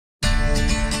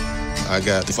I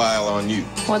got the file on you.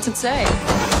 What's it say?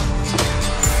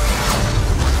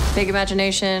 Big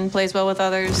imagination, plays well with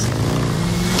others.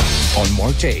 On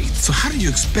March 8th. So how do you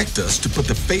expect us to put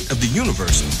the fate of the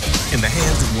universe in the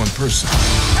hands of one person?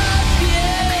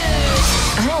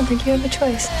 I don't think you have a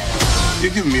choice.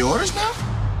 You're giving me orders now?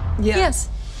 Yeah. Yes.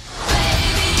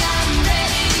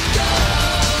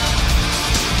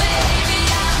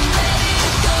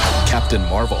 Captain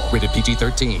Marvel, rated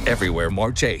PG-13, everywhere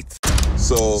March 8th.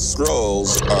 So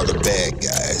Skrulls are the bad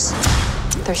guys.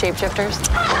 They're shapeshifters.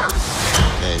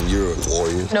 And you're a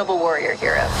warrior. Noble warrior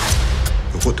hero.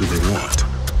 And what do they want?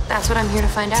 That's what I'm here to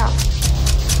find out.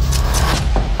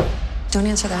 Don't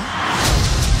answer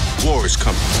that. War is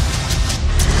coming.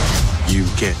 You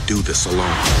can't do this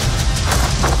alone.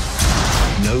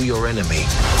 Know your enemy.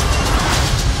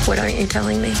 What aren't you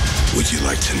telling me? Would you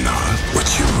like to know what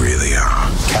you really are?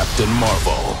 Captain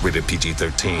Marvel, rated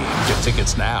PG-13. Get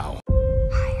tickets now.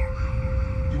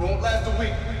 You won't last a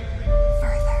week.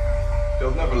 Further.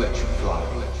 They'll never let you fly.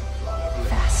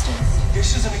 Faster.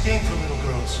 This isn't a game for little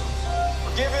girls.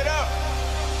 Give it up.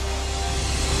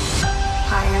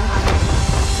 Higher.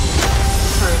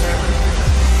 Further.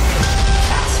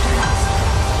 Faster.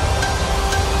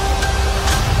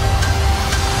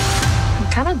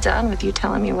 I'm kind of done with you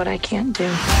telling me what I can't do.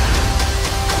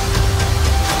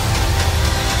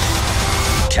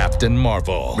 Captain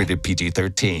Marvel, rated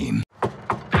PG-13.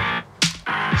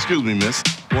 Excuse me, miss.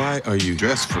 Why are you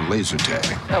dressed for laser tag?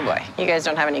 Oh boy, you guys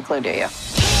don't have any clue, do you?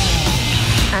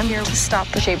 I'm here to stop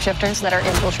the shapeshifters that are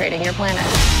infiltrating your planet.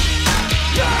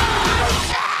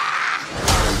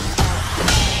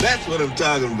 That's what I'm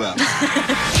talking about.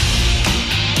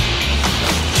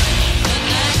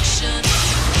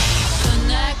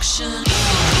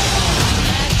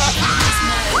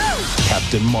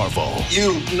 Captain Marvel,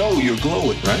 You know you're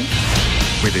glowing, right?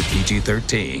 rated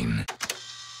PG-13.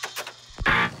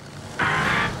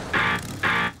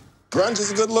 Grunge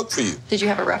is a good look for you. Did you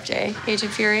have a rough day,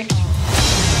 Agent Fury?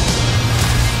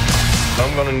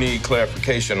 I'm gonna need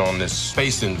clarification on this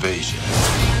space invasion.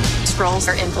 Skrulls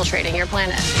are infiltrating your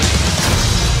planet.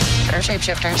 They're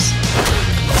shapeshifters.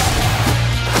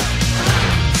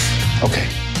 Okay,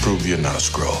 prove you're not a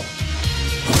Skrull.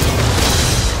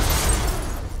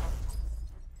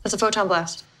 That's a photon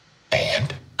blast.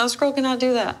 And? A Skrull cannot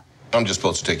do that. I'm just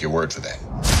supposed to take your word for that.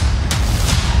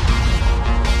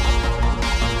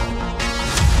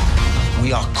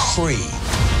 We are Kree.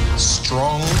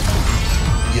 Strong,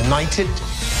 united.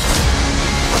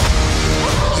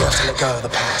 You have to let go of the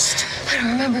past. I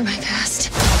don't remember my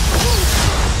past.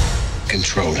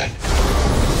 Control it.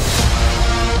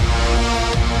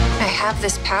 I have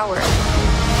this power,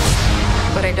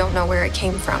 but I don't know where it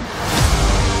came from.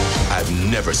 I've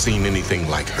never seen anything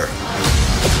like her.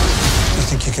 You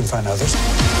think you can find others?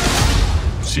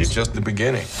 She's just the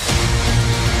beginning.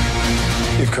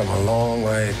 You've come a long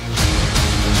way,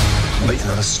 but you're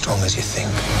not as strong as you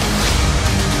think.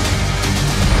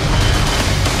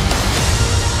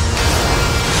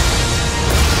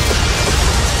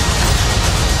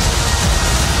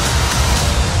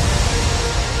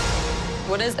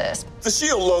 What is this? The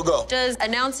SHIELD logo. Does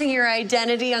announcing your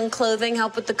identity on clothing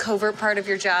help with the covert part of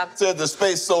your job? Said the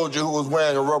space soldier who was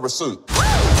wearing a rubber suit.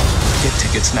 Get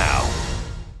tickets now.